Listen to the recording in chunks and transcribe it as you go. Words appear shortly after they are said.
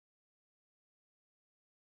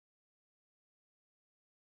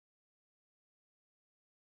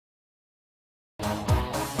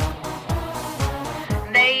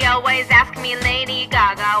always ask me, Lady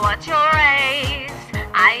Gaga, what's your race?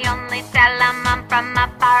 I only tell them I'm from a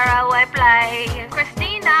faraway place.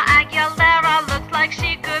 Christina Aguilera looks like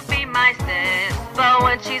she could be my sis, but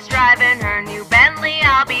when she's driving her new Bentley,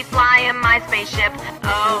 I'll be flying my spaceship.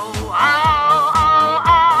 Oh, oh, oh,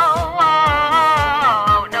 oh,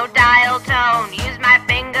 oh, no dial tone, use my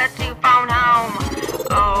finger to phone home.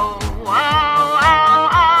 Oh, oh, oh,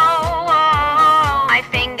 oh, oh, my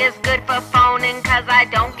finger's good for phoning, cause I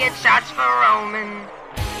don't get shots for roaming.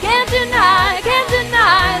 Can't deny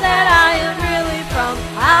that I am really from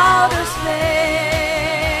outer space.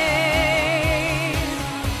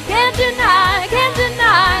 Can't deny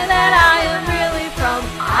that I am really from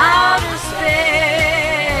outer space.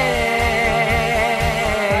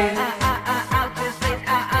 Outer space,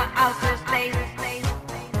 outer space,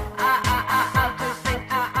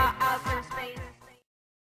 outer space.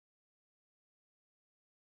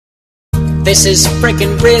 This is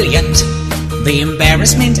freaking brilliant, the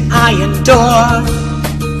embarrassment I endure.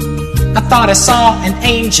 I thought I saw an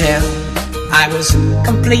angel, I was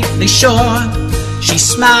completely sure. She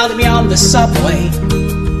smiled at me on the subway,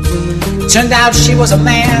 turned out she was a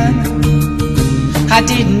man. I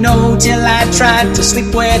didn't know till I tried to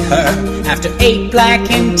sleep with her after 8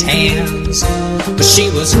 black and tans. But she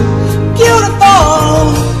was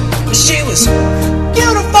beautiful, she was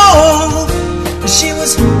beautiful, she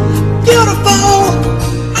was beautiful,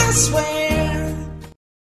 I swear.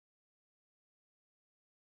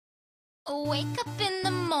 Wake up in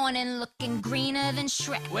the morning looking greener than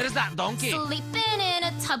Shrek. Where's that donkey? Sleeping in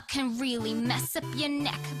a tub can really mess up your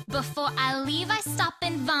neck. Before I leave, I stop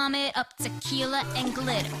and vomit up tequila and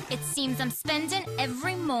glitter. It seems I'm spending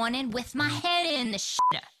every morning with my head in the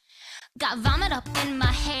shitter. Got vomit up in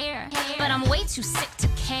my hair, but I'm way too sick to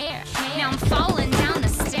care. Now I'm falling down the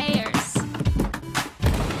stairs.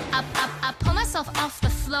 I pull myself off the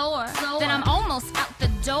floor, then I'm almost out the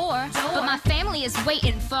door. But my family is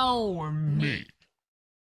waiting for me.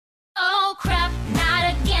 Oh crap,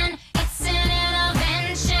 not again, it's an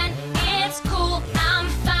intervention. It's cool, I'm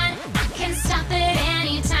fine, I can stop it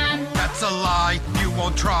anytime. That's a lie, you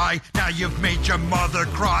won't try. Now you've made your mother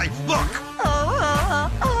cry. Look!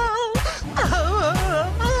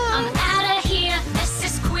 I'm out of here, this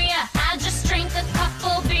is queer. I just drank a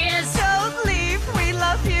couple beers. Don't leave, we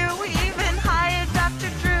love you, we even hired Dr.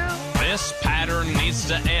 Drew. This pattern needs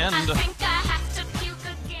to end. I think I have to puke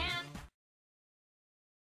again.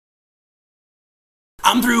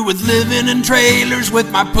 I'm through with living in trailers with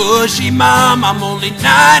my pushy mom. I'm only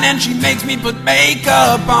 9 and she makes me put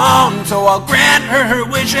makeup on. So I'll grant her her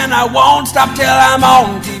wish and I won't stop till I'm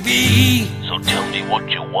on TV. So tell me what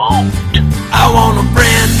you want. I want a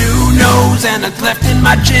brand new nose and a cleft in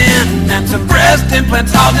my chin, and some breast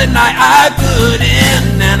implants all the night I put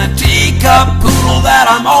in, and a teacup poodle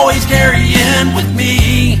that I'm always carrying with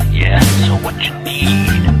me. Yeah, so what you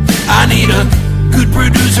need? I need a good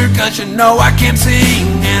producer, cause you know I can't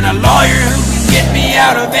sing, and a lawyer who can get me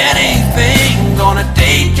out of anything. Gonna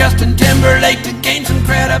date Justin Timberlake to gain some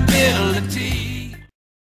credibility.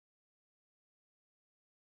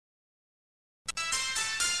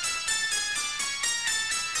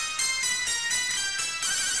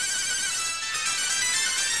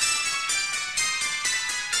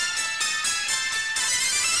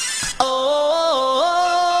 Oh,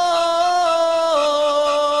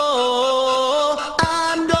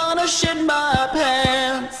 I'm gonna shit my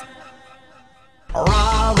pants.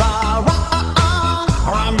 Rah, rah, rah,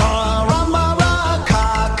 rah, rah, rah, rah,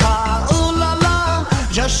 ca, ca, ooh la la.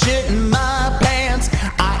 Just shitting my pants.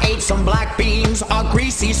 I ate some black beans, a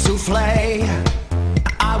greasy souffle.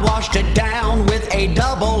 I washed it down with a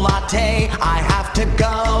double latte. I have to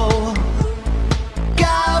go.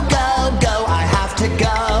 Go, go, go, I have to go.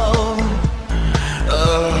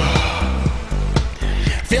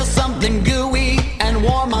 Feel something gooey and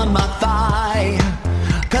warm on my thigh,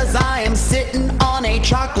 cause I am sitting on a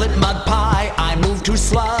chocolate mud pie. I move too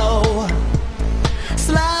slow.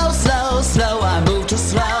 Slow, slow, slow, I move too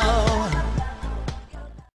slow.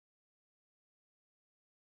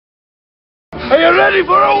 Are you ready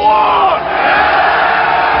for a war?